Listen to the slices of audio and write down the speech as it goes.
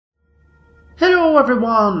Hello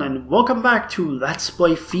everyone and welcome back to Let's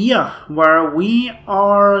Play Thea, where we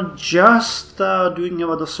are just doing a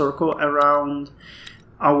little circle around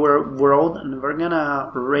our world and we're gonna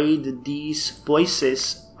raid these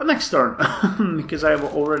places next turn because I have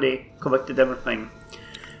already collected everything.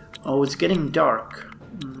 Oh, it's getting dark.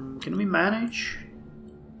 Can we manage?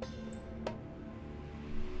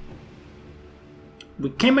 We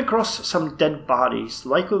came across some dead bodies,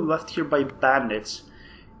 likely left here by bandits.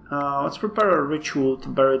 Let's prepare a ritual to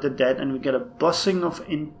bury the dead and we get a blessing of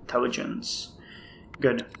intelligence.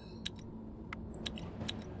 Good.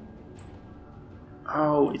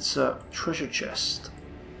 Oh, it's a treasure chest.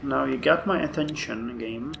 Now you got my attention,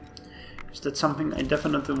 game. Because that's something I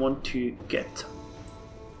definitely want to get.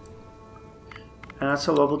 And that's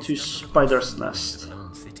a level 2 spider's nest.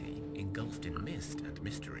 City, engulfed in mist and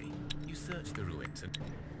mystery. You search the ruins and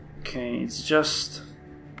okay, it's just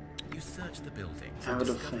search the buildings and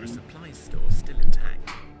discover a thing. supply store still intact.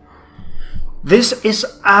 This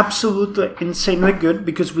is absolutely insanely good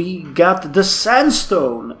because we got the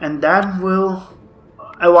sandstone and that will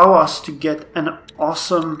allow us to get an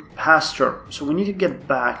awesome pasture. So we need to get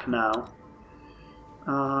back now.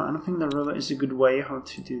 I don't think there really is a good way how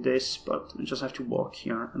to do this, but we just have to walk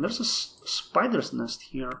here. And there's a spider's nest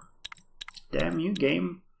here. Damn you,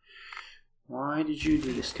 game. Why did you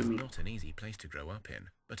do this to me? It's not an easy place to grow up in,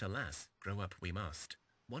 but alas, grow up we must.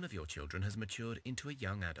 One of your children has matured into a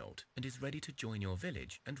young adult and is ready to join your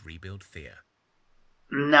village and rebuild Thea.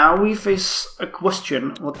 Now we face a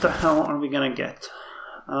question. What the hell are we gonna get?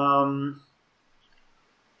 Now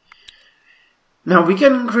we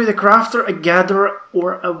can create a crafter, a gatherer,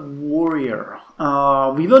 or a warrior.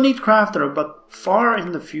 We will need crafter, but far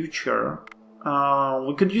in the future.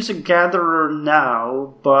 We could use a gatherer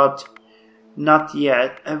now, but not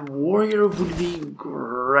yet. A warrior would be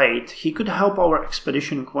great. He could help our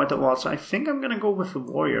expedition quite a lot, so I think I'm gonna go with a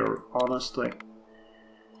warrior, honestly.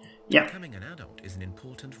 Yeah. Becoming an adult is an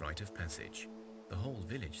important rite of passage. The whole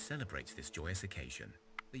village celebrates this joyous occasion.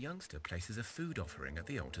 The youngster places a food offering at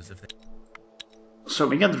the altars of the... So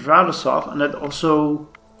we get Radosov, and that also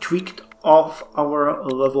tweaked off our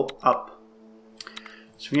level up.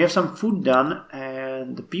 So we have some food done,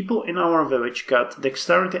 and the people in our village got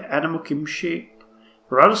Dexterity, Animal Kimchi,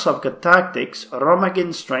 Radosov got Tactics, Roma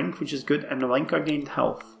gained Strength, which is good, and Lenka gained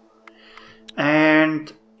Health.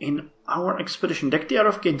 And in our expedition,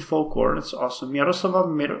 Dektiarov gained Folklore, that's awesome.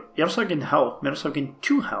 Yaroslav gained Health, Miroslav gained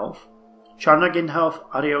 2 Health, Charna gained Health,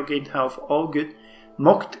 Ario gained Health, all good.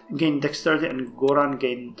 Mokt gained Dexterity, and Goran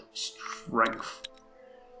gained Strength.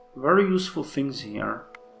 Very useful things here.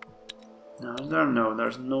 No,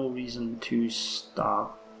 there's no reason to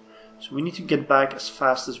stop. So we need to get back as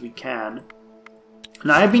fast as we can.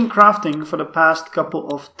 Now I've been crafting for the past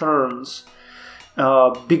couple of turns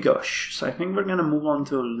Bigosh. So I think we're gonna move on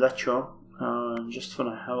to Lecho, just for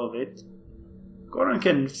the hell of it. Goran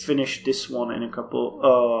can finish this one in a couple,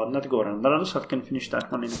 not Goran, Radosov can finish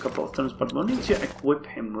that one in a couple of turns, but we'll need to equip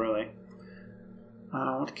him really.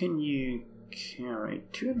 What can you carry?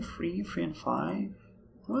 2 and 3, 3 and 5?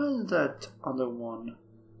 What is that other one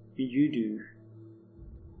you do?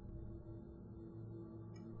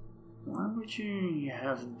 Why would you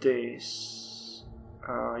have this?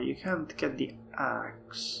 You can't get the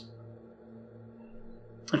axe.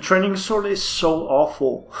 A training sword is so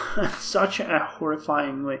awful. It's such a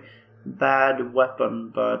horrifyingly bad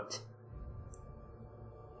weapon, but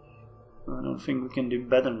I don't think we can do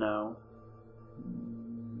better now.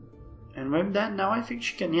 And with that, now I think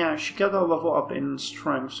she can, yeah, she got a level up in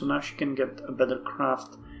strength, so now she can get a better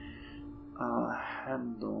craft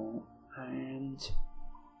handle. And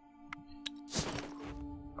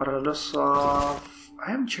Radosov,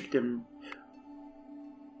 I haven't checked him.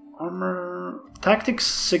 Armor, Tactics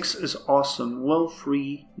 6 is awesome, Will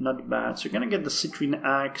 3, not bad. So you're gonna get the Citrine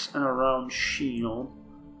Axe and a round shield.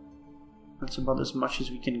 That's about as much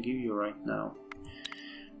as we can give you right now.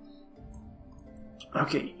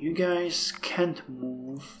 Okay, you guys can't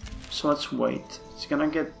move, so let's wait. It's gonna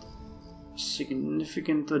get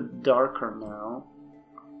significantly darker now.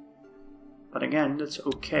 But again, that's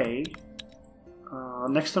okay.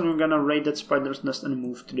 Next time we're gonna raid that spider's nest and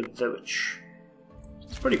move to the village.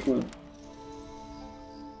 It's pretty cool.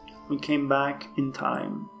 We came back in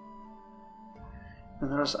time.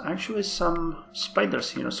 And there's actually some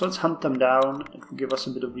spiders here, so let's hunt them down. It will give us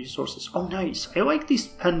a bit of resources. Oh nice, I like these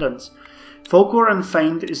pendants. Folklore and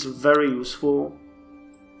Feint is very useful.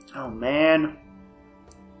 Oh man.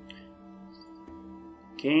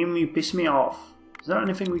 Game, you piss me off. Is there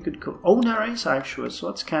anything we could cook? Oh, there is actually, so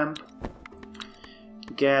let's camp.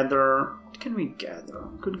 Gather. What can we gather?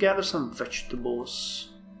 We could gather some vegetables.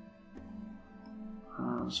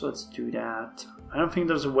 So let's do that. I don't think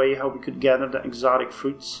there's a way how we could gather the exotic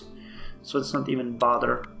fruits, so let's not even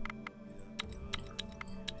bother.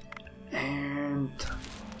 And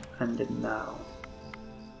end it now.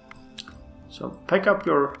 So pick up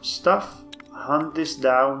your stuff, hunt this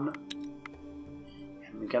down,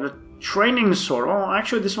 and we got a training sword. Oh,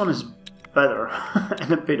 actually this one is better,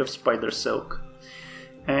 and a bit of spider silk.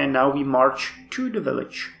 And now we march to the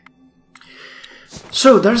village.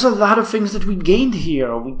 So there's a lot of things that we gained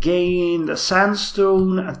here. We gained a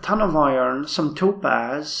sandstone, a ton of iron, some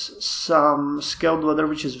topaz, some scaled leather,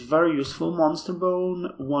 which is very useful, monster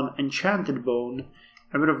bone, one enchanted bone,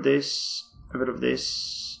 a bit of this, a bit of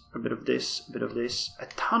this, a bit of this, a bit of this, a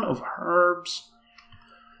ton of herbs,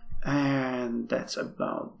 and that's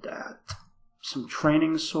about that. Some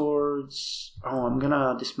training swords. Oh, I'm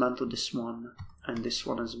gonna dismantle this one and this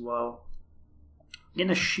one as well.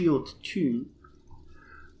 Get a shield too,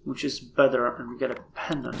 which is better, and we get a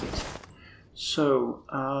pendant. So,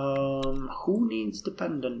 who needs the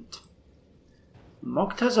pendant?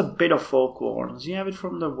 Mocked has a bit of folklore. Does he have it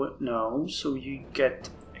from the... No, so you get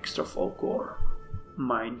extra folklore,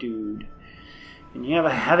 my dude. And you have a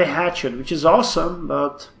heavy hatchet, which is awesome,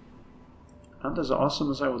 but not as awesome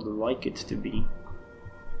as I would like it to be.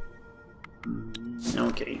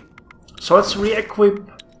 Okay. So let's re-equip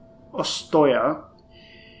Ostoya.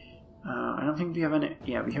 I don't think we have any...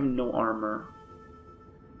 Yeah, we have no armor.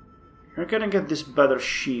 You're gonna get this better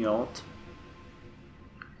shield.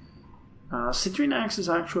 Citrine axe is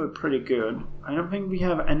actually pretty good. I don't think we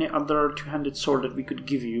have any other two-handed sword that we could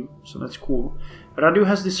give you, so that's cool. Radu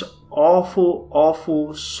has this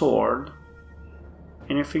awful sword,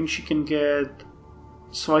 and I think she can get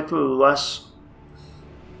slightly less.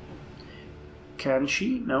 Can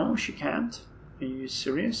she? No, she can't. Are you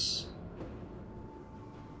serious?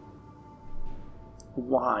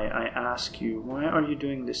 Why, I ask you? Why are you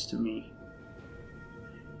doing this to me?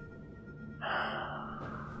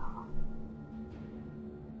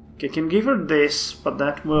 Okay, I can give her this, but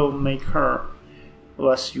that will make her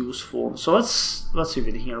less useful. So let's leave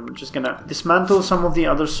it here. We're just gonna dismantle some of the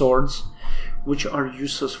other swords, which are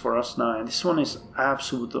useless for us now. And this one is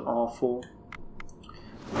absolutely awful.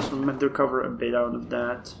 So we might recover a bit out of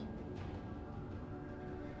that.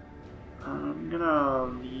 I'm gonna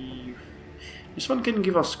leave. This one can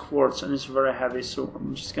give us quartz and it's very heavy, so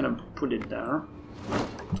I'm just gonna put it there.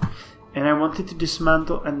 And I wanted to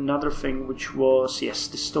dismantle another thing, which was, yes,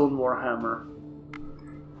 the stone warhammer.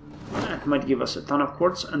 That might give us a ton of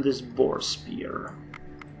quartz, and this boar spear.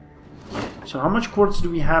 So how much quartz do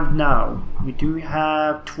we have now? We do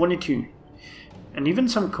have 22. And even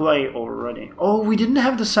some clay already. Oh, we didn't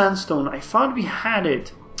have the sandstone. I thought we had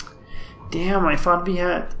it. Damn, I thought we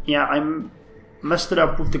had... Yeah, I messed it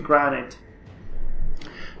up with the granite.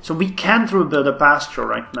 So we can't rebuild a pasture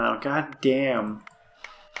right now. God damn.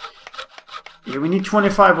 Yeah, we need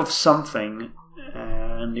 25 of something.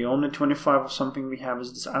 And the only 25 of something we have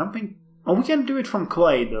is this. I don't think... Oh, we can do it from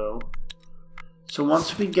clay, though. So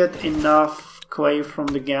once we get enough clay from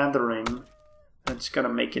the gathering, that's gonna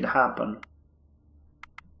make it happen.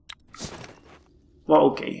 Well,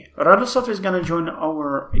 okay. Radosov is gonna join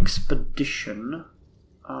our expedition.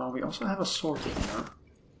 We also have a sword here.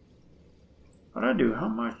 What do I do? How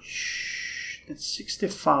much? It's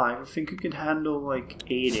 65. I think you could handle like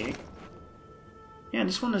 80. Yeah,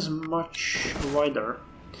 this one is much wider.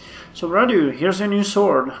 So Radu, here's a new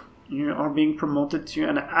sword. You are being promoted to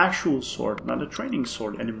an actual sword, not a training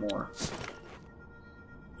sword anymore.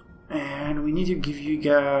 And we need to give you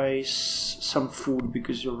guys some food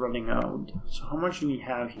because you're running out. So how much do we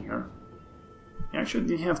have here? Actually,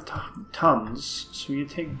 we have tons. So you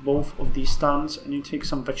take both of these tons and you take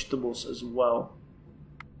some vegetables as well.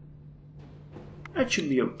 That should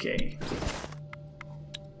be okay.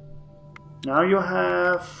 Now you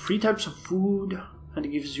have 3 types of food and it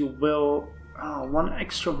gives you will. Oh, 1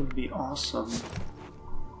 extra would be awesome.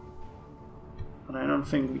 But I don't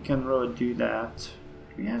think we can really do that.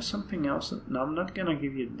 Do we have something else? No, I'm not gonna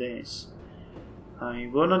give you this. I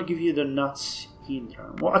will not give you the nuts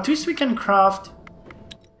either. Well, at least we can craft.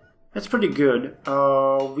 That's pretty good.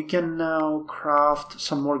 We can now craft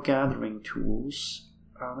some more gathering tools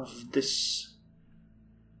out of this.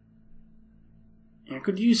 Yeah, I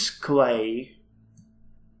could use clay.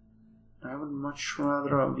 I would much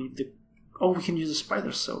rather leave the... Oh, we can use the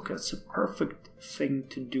spider silk. That's a perfect thing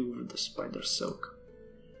to do with the spider silk.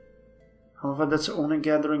 However, that's only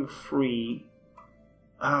gathering 3.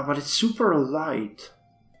 But it's super light.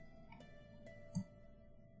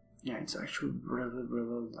 Yeah, it's actually really,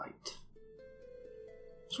 really light.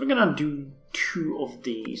 So we're gonna do 2 of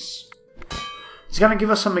these. It's gonna give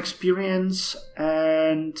us some experience,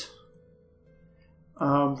 and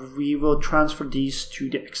we will transfer these to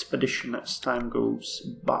the expedition as time goes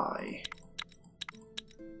by.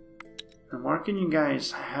 And where can you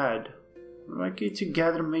guys head? I'd like you to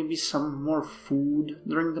gather maybe some more food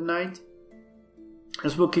during the night.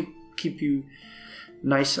 This will keep you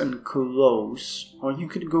nice and close. Or you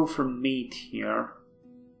could go for meat here.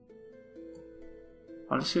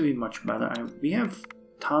 Honestly, be much better. We have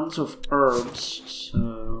tons of herbs,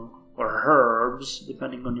 so, or herbs,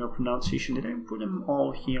 depending on your pronunciation. Did I put them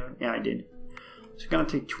all here? Yeah, I did. So I'm gonna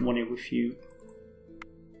take 20 with you.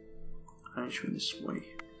 Actually, this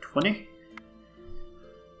way. 20.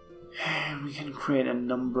 And we can create a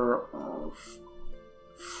number of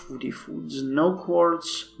foodie foods. No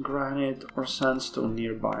quartz, granite, or sandstone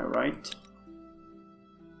nearby, right?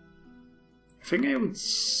 I think I would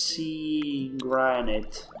see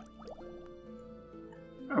granite.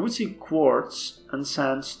 I would see quartz and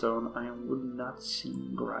sandstone. I would not see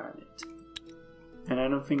granite. And I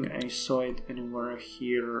don't think I saw it anywhere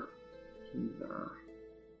here either.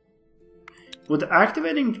 Would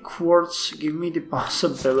activating quartz give me the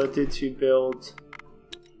possibility to build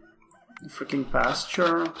a freaking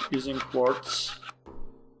pasture using quartz?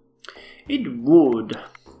 It would.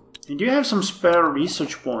 I do have some spare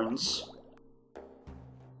research points.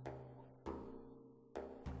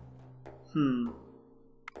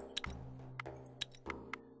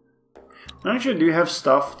 I actually do have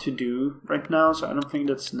stuff to do right now, so I don't think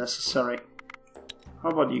that's necessary. How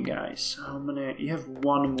about you guys? How many? You have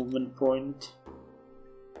 1 movement point.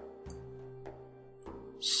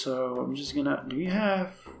 So I'm just gonna.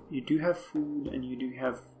 You do have food and you do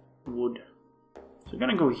have wood. So we're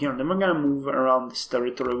gonna go here, and then we're gonna move around this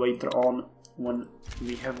territory later on when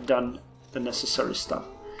we have done the necessary stuff.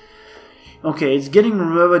 Okay, it's getting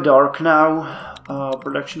really dark now.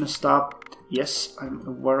 Production has stopped. Yes, I'm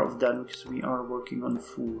aware of that because we are working on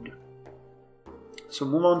food. So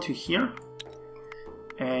move on to here.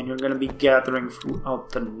 And you're gonna be gathering throughout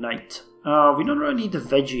the night. We don't really need the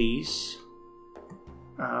veggies.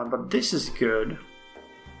 But this is good.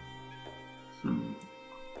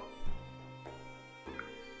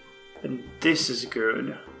 And this is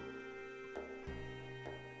good.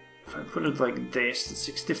 If I put it like this, it's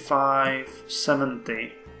 65,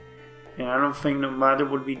 70. And I don't think no matter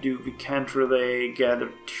what we do, we can't really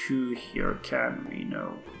gather 2 here, can we?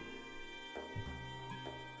 No.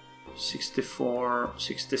 64,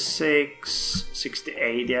 66,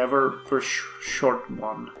 68. Yeah, we're short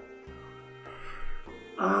 1.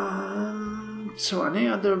 So any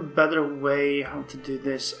other better way how to do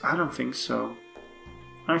this? I don't think so.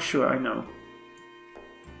 Actually, I know.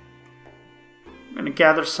 I'm gonna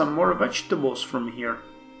gather some more vegetables from here.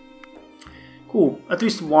 Cool, at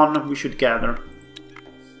least 1 we should gather.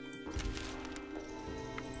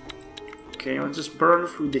 Okay, I'll just burn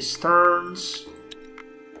through these turns.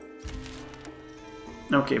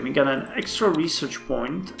 Okay, we got an extra research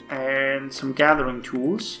point and some gathering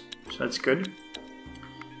tools, so that's good.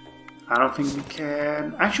 I don't think we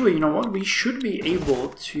can... Actually, you know what? We should be able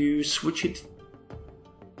to switch it...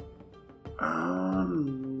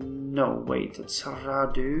 No, wait, that's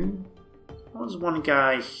Radu. There was one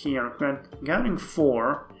guy here. Gathering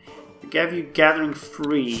 4. I gave you gathering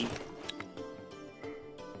 3.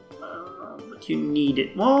 But you need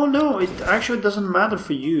it. Well, no, it actually doesn't matter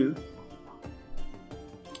for you.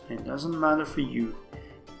 It doesn't matter for you.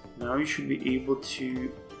 Now you should be able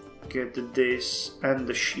to get this and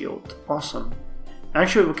the shield. Awesome.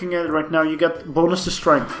 Actually, looking at it right now, you got bonus to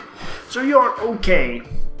strength. So you're okay.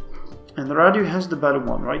 And Radu has the better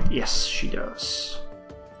one, right? Yes, she does.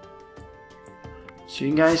 So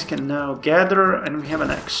you guys can now gather, and we have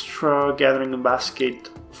an extra gathering basket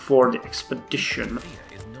for the expedition.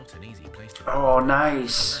 Thea is not an easy place to oh,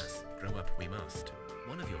 nice. Grow up we must.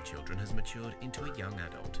 One of your children has matured into a young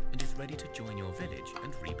adult and is ready to join your village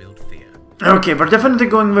and rebuild Thea. Okay, we're definitely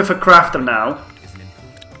going with a crafter now.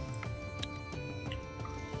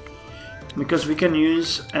 Because we can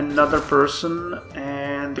use another person,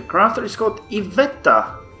 and the crafter is called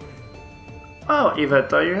Iveta. Oh,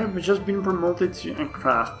 Iveta, you have just been promoted to a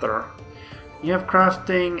crafter. You have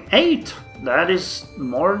crafting 8. That is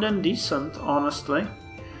more than decent, honestly.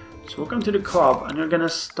 So welcome to the club, and you're gonna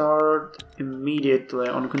start immediately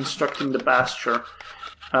on constructing the pasture.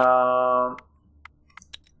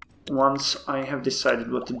 Once I have decided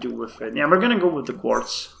what to do with it. Yeah, we're gonna go with the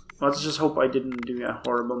quartz. Let's just hope I didn't do a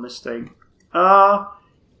horrible mistake.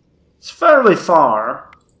 It's fairly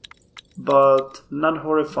far, but not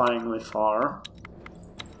horrifyingly far.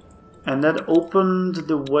 And that opened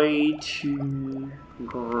the way to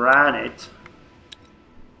granite.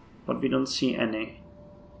 but we don't see any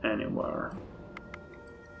anywhere.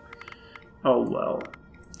 Oh well.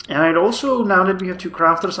 And I'd also, now that we have 2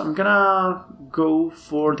 crafters, I'm gonna go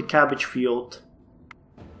for the cabbage field,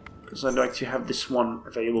 because I'd like to have this one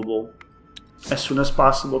available as soon as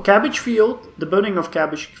possible. Cabbage field, the building of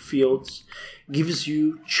cabbage fields gives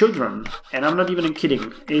you children, and I'm not even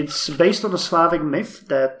kidding. It's based on a Slavic myth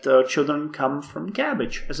that children come from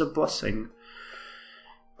cabbage as a blessing.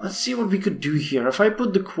 Let's see what we could do here. If I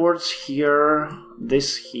put the quartz here,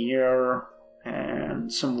 this here,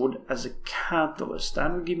 and some wood as a catalyst,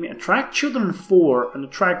 that would give me attract children 4 and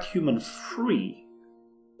attract human 3.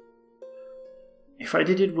 If I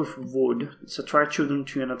did it with wood, it's attract children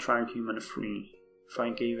 2 and attract human 3. If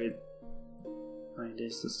I gave it like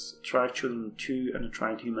this, it's attract children 2 and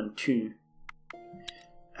attract human 2.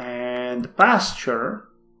 And the pasture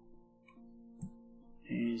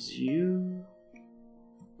is you,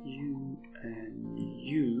 and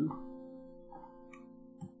you.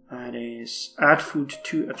 That is add food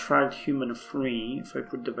 2, attract human 3. If I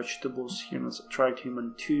put the vegetables here, let's attract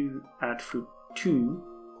human 2, add food 2.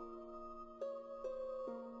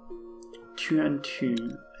 2 and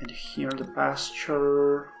 2, and here the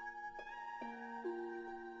pasture.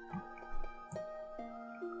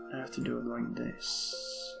 I have to do it like this.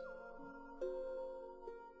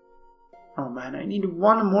 Oh man, I need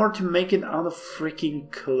 1 more to make it out of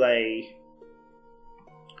freaking clay.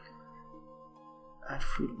 Add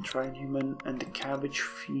fruit and tried human and the cabbage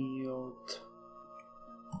field.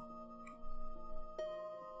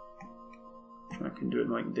 I can do it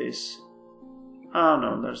like this. Oh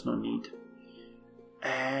no, there's no need.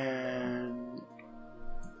 And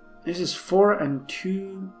this is 4 and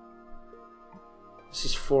 2. This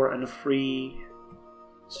is 4 and 3.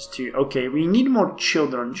 This is 2. Okay, we need more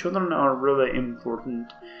children. Children are really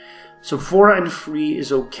important. So 4 and 3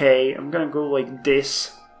 is okay. I'm gonna go like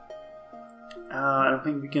this. I don't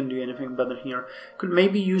think we can do anything better here. Could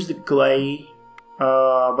maybe use the clay,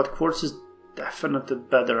 but quartz is definitely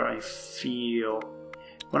better, I feel.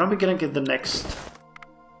 When are we gonna get the next?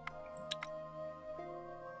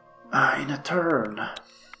 In a turn.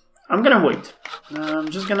 I'm gonna wait. I'm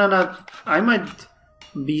just gonna not... I might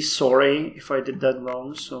be sorry if I did that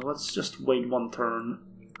wrong, so let's just wait 1 turn.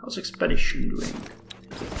 How's Expedition doing?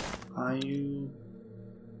 Are you...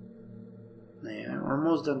 Yeah, I'm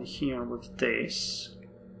almost done here with this.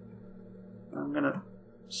 I'm gonna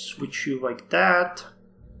switch you like that.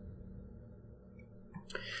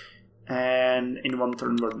 And in 1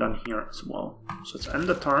 turn we're done here as well. So let's end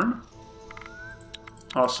the turn.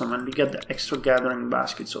 Awesome, and we get the extra gathering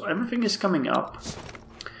basket. So everything is coming up.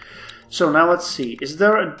 So now let's see. Is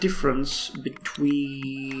there a difference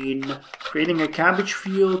between creating a cabbage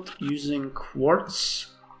field using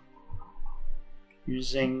quartz,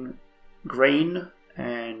 using grain,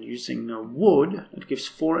 and using wood? That gives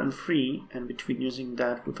 4 and 3, and between using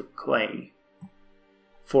that with a clay.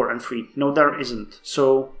 4 and 3. No, there isn't.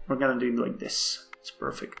 So we're gonna do it like this. It's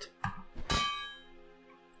perfect.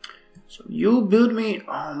 So you build me...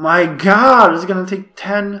 Oh my god! It's gonna take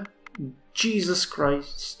 10... Jesus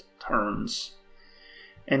Christ turns.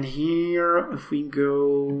 And here, if we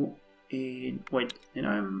go in... Wait, and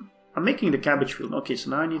I'm making the cabbage field. Okay, so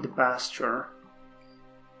now I need the pasture.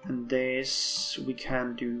 And this we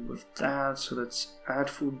can do with that. So let's add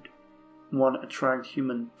food 1, attract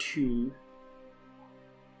human 2.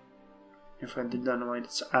 If I did that right,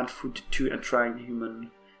 let's add food 2, attract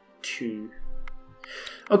human 2.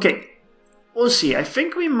 Okay, we'll see. I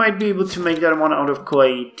think we might be able to make that one out of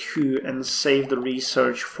clay too and save the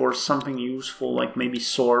research for something useful, like maybe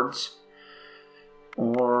swords.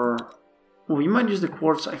 Or we might use the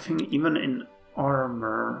quartz, I think, even in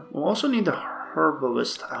armor. We'll also need the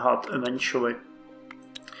herbalist hut eventually.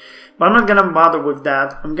 But I'm not gonna bother with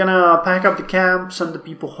that. I'm gonna pack up the camp, send the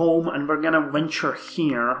people home, and we're gonna venture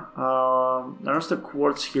here. There's the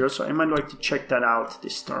quartz here, so I might like to check that out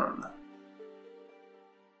this turn.